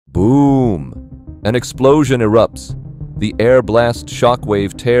An explosion erupts. The air blast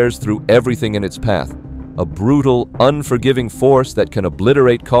shockwave tears through everything in its path, a brutal, unforgiving force that can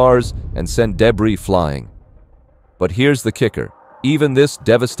obliterate cars and send debris flying. But here's the kicker. Even this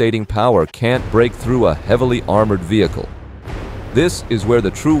devastating power can't break through a heavily armored vehicle. This is where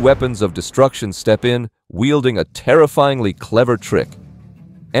the true weapons of destruction step in, wielding a terrifyingly clever trick.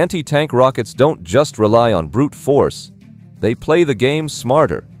 Anti-tank rockets don't just rely on brute force. They play the game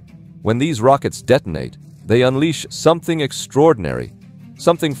smarter. When these rockets detonate, they unleash something extraordinary,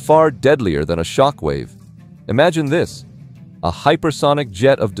 something far deadlier than a shockwave. Imagine this, a hypersonic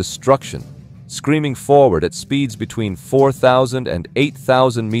jet of destruction, screaming forward at speeds between 4,000 and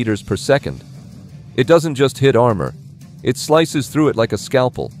 8,000 meters per second. It doesn't just hit armor, it slices through it like a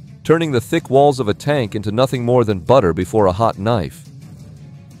scalpel, turning the thick walls of a tank into nothing more than butter before a hot knife.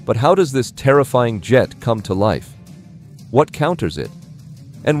 But how does this terrifying jet come to life? What counters it?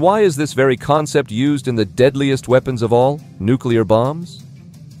 And why is this very concept used in the deadliest weapons of all, nuclear bombs?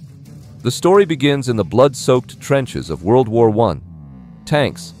 The story begins in the blood-soaked trenches of World War I.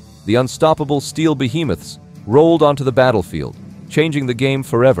 Tanks, the unstoppable steel behemoths, rolled onto the battlefield, changing the game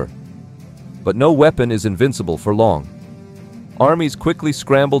forever. But no weapon is invincible for long. Armies quickly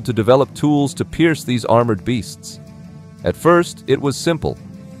scrambled to develop tools to pierce these armored beasts. At first, it was simple,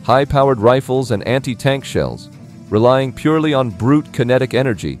 high-powered rifles and anti-tank shells, relying purely on brute kinetic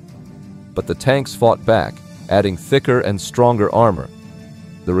energy. But the tanks fought back, adding thicker and stronger armor.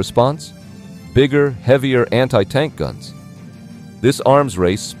 The response? Bigger, heavier anti-tank guns. This arms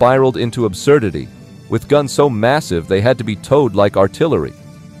race spiraled into absurdity, with guns so massive they had to be towed like artillery.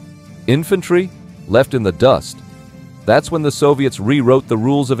 Infantry? Left in the dust. That's when the Soviets rewrote the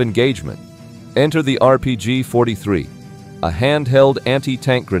rules of engagement. Enter the RPG-43, a handheld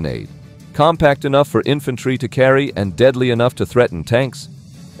anti-tank grenade, compact enough for infantry to carry and deadly enough to threaten tanks.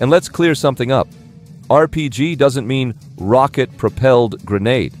 And let's clear something up. RPG doesn't mean rocket-propelled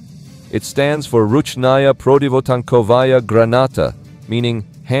grenade. It stands for Ruchnaya Protivotankovaya Granata, meaning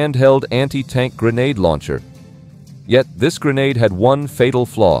handheld anti-tank grenade launcher. Yet this grenade had one fatal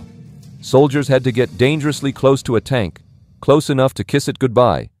flaw. Soldiers had to get dangerously close to a tank, close enough to kiss it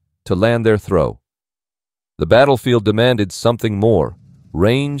goodbye, to land their throw. The battlefield demanded something more: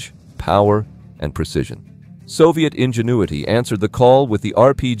 range, power, and precision. Soviet ingenuity answered the call with the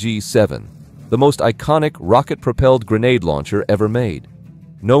RPG-7, the most iconic rocket-propelled grenade launcher ever made.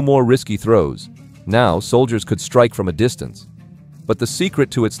 No more risky throws. Now soldiers could strike from a distance. But the secret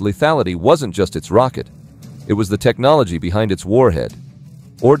to its lethality wasn't just its rocket. It was the technology behind its warhead.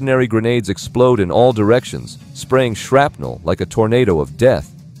 Ordinary grenades explode in all directions, spraying shrapnel like a tornado of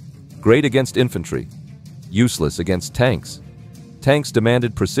death. Great against infantry, useless against tanks. Tanks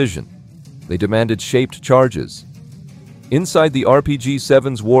demanded precision. They demanded shaped charges. Inside the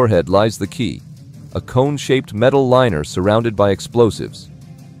RPG-7's warhead lies the key, a cone-shaped metal liner surrounded by explosives.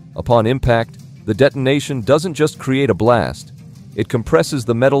 Upon impact, the detonation doesn't just create a blast. It compresses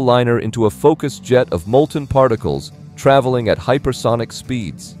the metal liner into a focused jet of molten particles traveling at hypersonic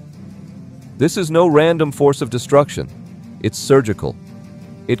speeds. This is no random force of destruction. It's surgical.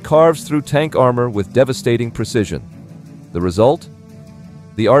 It carves through tank armor with devastating precision. The result?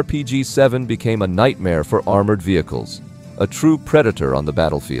 The RPG-7 became a nightmare for armored vehicles, a true predator on the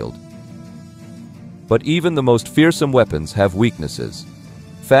battlefield. But even the most fearsome weapons have weaknesses.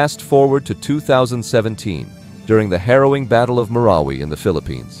 Fast forward to 2017, during the harrowing Battle of Marawi in the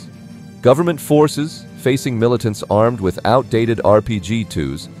Philippines. Government forces, facing militants armed with outdated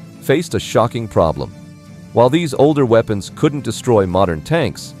RPG-2s, faced a shocking problem. While these older weapons couldn't destroy modern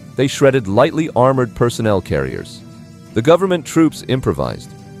tanks, they shredded lightly armored personnel carriers. The government troops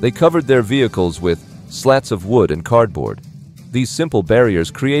improvised. They covered their vehicles with slats of wood and cardboard. These simple barriers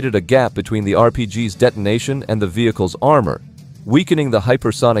created a gap between the RPG's detonation and the vehicle's armor, weakening the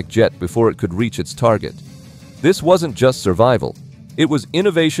hypersonic jet before it could reach its target. This wasn't just survival. It was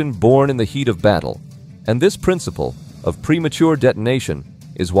innovation born in the heat of battle. And this principle of premature detonation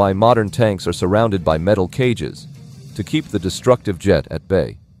is why modern tanks are surrounded by metal cages to keep the destructive jet at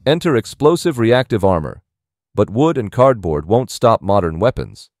bay. Enter explosive reactive armor. But wood and cardboard won't stop modern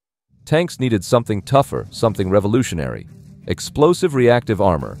weapons. Tanks needed something tougher, something revolutionary. Explosive reactive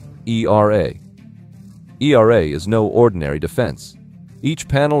armor, ERA. ERA is no ordinary defense. Each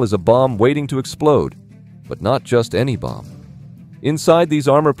panel is a bomb waiting to explode, but not just any bomb. Inside these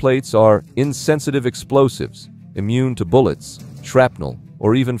armor plates are insensitive explosives, immune to bullets, shrapnel,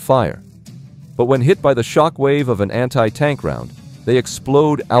 or even fire. But when hit by the shock wave of an anti-tank round, they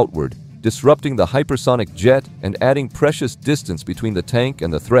explode outward, disrupting the hypersonic jet and adding precious distance between the tank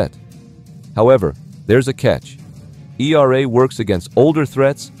and the threat. However, there's a catch. ERA works against older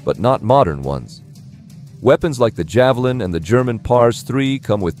threats, but not modern ones. Weapons like the Javelin and the German Pars 3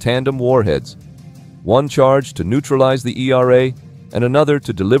 come with tandem warheads, one charge to neutralize the ERA and another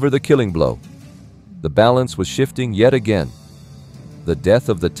to deliver the killing blow. The balance was shifting yet again. The death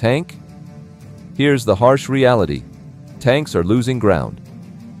of the tank? Here's the harsh reality. Tanks are losing ground.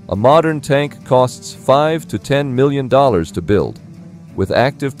 A modern tank costs $5 to $10 million to build, with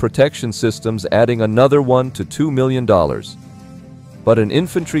active protection systems adding another $1 to $2 million. But an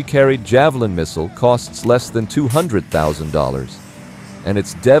infantry-carried Javelin missile costs less than $200,000, and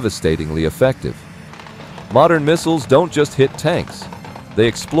it's devastatingly effective. Modern missiles don't just hit tanks, they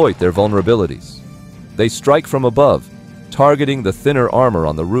exploit their vulnerabilities. They strike from above, targeting the thinner armor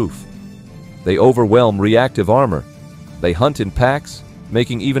on the roof. They overwhelm reactive armor. They hunt in packs,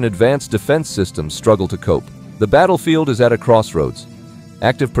 making even advanced defense systems struggle to cope. The battlefield is at a crossroads.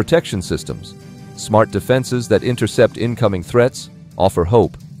 Active protection systems, smart defenses that intercept incoming threats, offer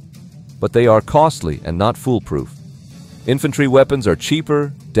hope. But they are costly and not foolproof. Infantry weapons are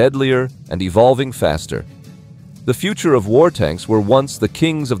cheaper, deadlier, and evolving faster. The future of war tanks were once the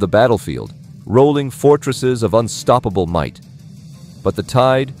kings of the battlefield, rolling fortresses of unstoppable might. But the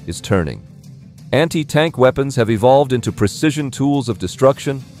tide is turning. Anti-tank weapons have evolved into precision tools of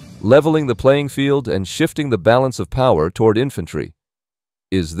destruction, leveling the playing field and shifting the balance of power toward infantry.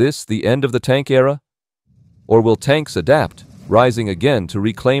 Is this the end of the tank era? Or will tanks adapt, rising again to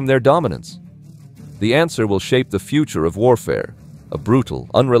reclaim their dominance? The answer will shape the future of warfare, a brutal,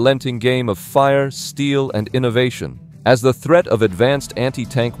 unrelenting game of fire, steel, and innovation. As the threat of advanced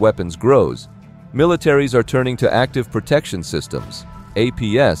anti-tank weapons grows, militaries are turning to active protection systems,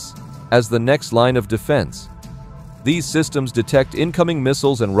 APS, as the next line of defense. These systems detect incoming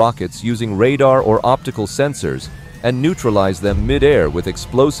missiles and rockets using radar or optical sensors and neutralize them mid-air with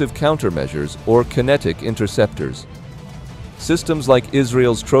explosive countermeasures or kinetic interceptors. Systems like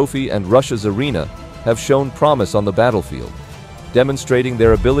Israel's Trophy and Russia's Arena have shown promise on the battlefield, demonstrating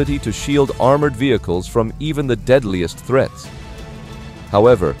their ability to shield armored vehicles from even the deadliest threats.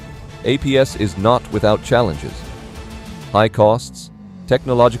 However, APS is not without challenges. High costs,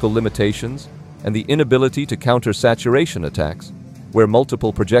 technological limitations, and the inability to counter saturation attacks, where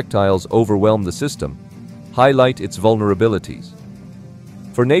multiple projectiles overwhelm the system, highlight its vulnerabilities.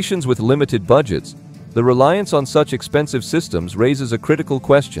 For nations with limited budgets, the reliance on such expensive systems raises a critical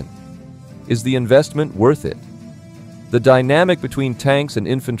question. Is the investment worth it? The dynamic between tanks and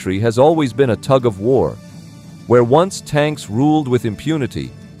infantry has always been a tug-of-war. Where once tanks ruled with impunity,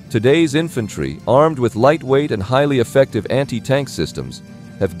 today's infantry, armed with lightweight and highly effective anti-tank systems,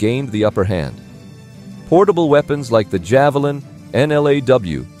 have gained the upper hand. Portable weapons like the Javelin,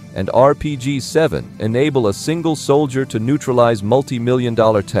 NLAW, and RPG-7 enable a single soldier to neutralize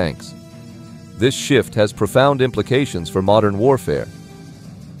multi-million-dollar tanks. This shift has profound implications for modern warfare.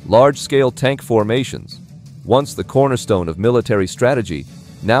 Large-scale tank formations, once the cornerstone of military strategy,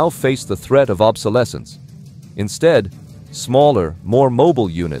 now face the threat of obsolescence. Instead, smaller, more mobile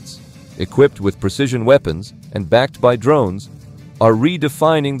units, equipped with precision weapons and backed by drones, are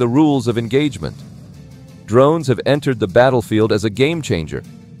redefining the rules of engagement. Drones have entered the battlefield as a game-changer,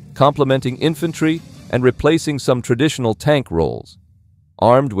 complementing infantry and replacing some traditional tank roles.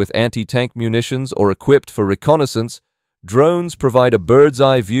 Armed with anti-tank munitions or equipped for reconnaissance, drones provide a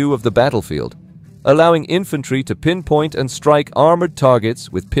bird's-eye view of the battlefield, allowing infantry to pinpoint and strike armored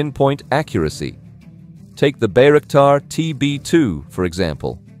targets with pinpoint accuracy. Take the Bayraktar TB2, for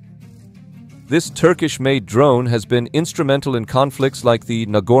example. This Turkish-made drone has been instrumental in conflicts like the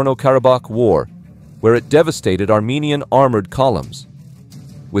Nagorno-Karabakh War, where it devastated Armenian armored columns.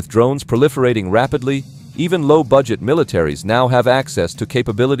 With drones proliferating rapidly, even low-budget militaries now have access to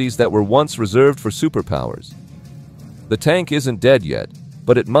capabilities that were once reserved for superpowers. The tank isn't dead yet,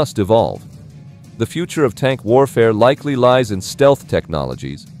 but it must evolve. The future of tank warfare likely lies in stealth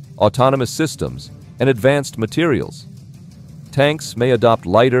technologies, autonomous systems, and advanced materials. Tanks may adopt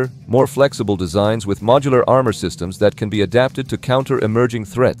lighter, more flexible designs with modular armor systems that can be adapted to counter emerging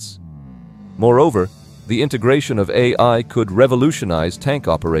threats. Moreover, the integration of AI could revolutionize tank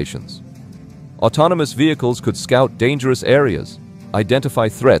operations. Autonomous vehicles could scout dangerous areas, identify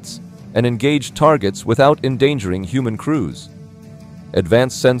threats, and engage targets without endangering human crews.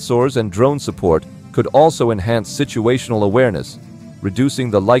 Advanced sensors and drone support could also enhance situational awareness,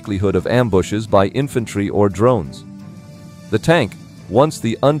 reducing the likelihood of ambushes by infantry or drones. The tank, once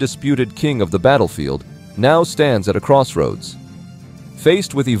the undisputed king of the battlefield, now stands at a crossroads.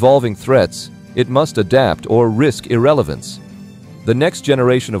 Faced with evolving threats, it must adapt or risk irrelevance. The next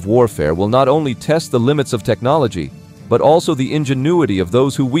generation of warfare will not only test the limits of technology, but also the ingenuity of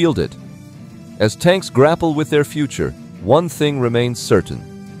those who wield it. As tanks grapple with their future, one thing remains certain: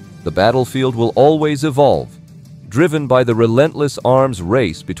 The battlefield will always evolve, driven by the relentless arms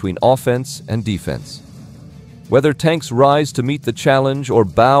race between offense and defense. Whether tanks rise to meet the challenge or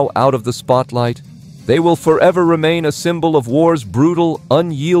bow out of the spotlight, they will forever remain a symbol of war's brutal,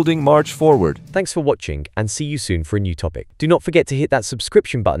 unyielding march forward. Thanks for watching, and see you soon for a new topic. Do not forget to hit that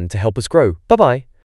subscription button to help us grow. Bye-bye.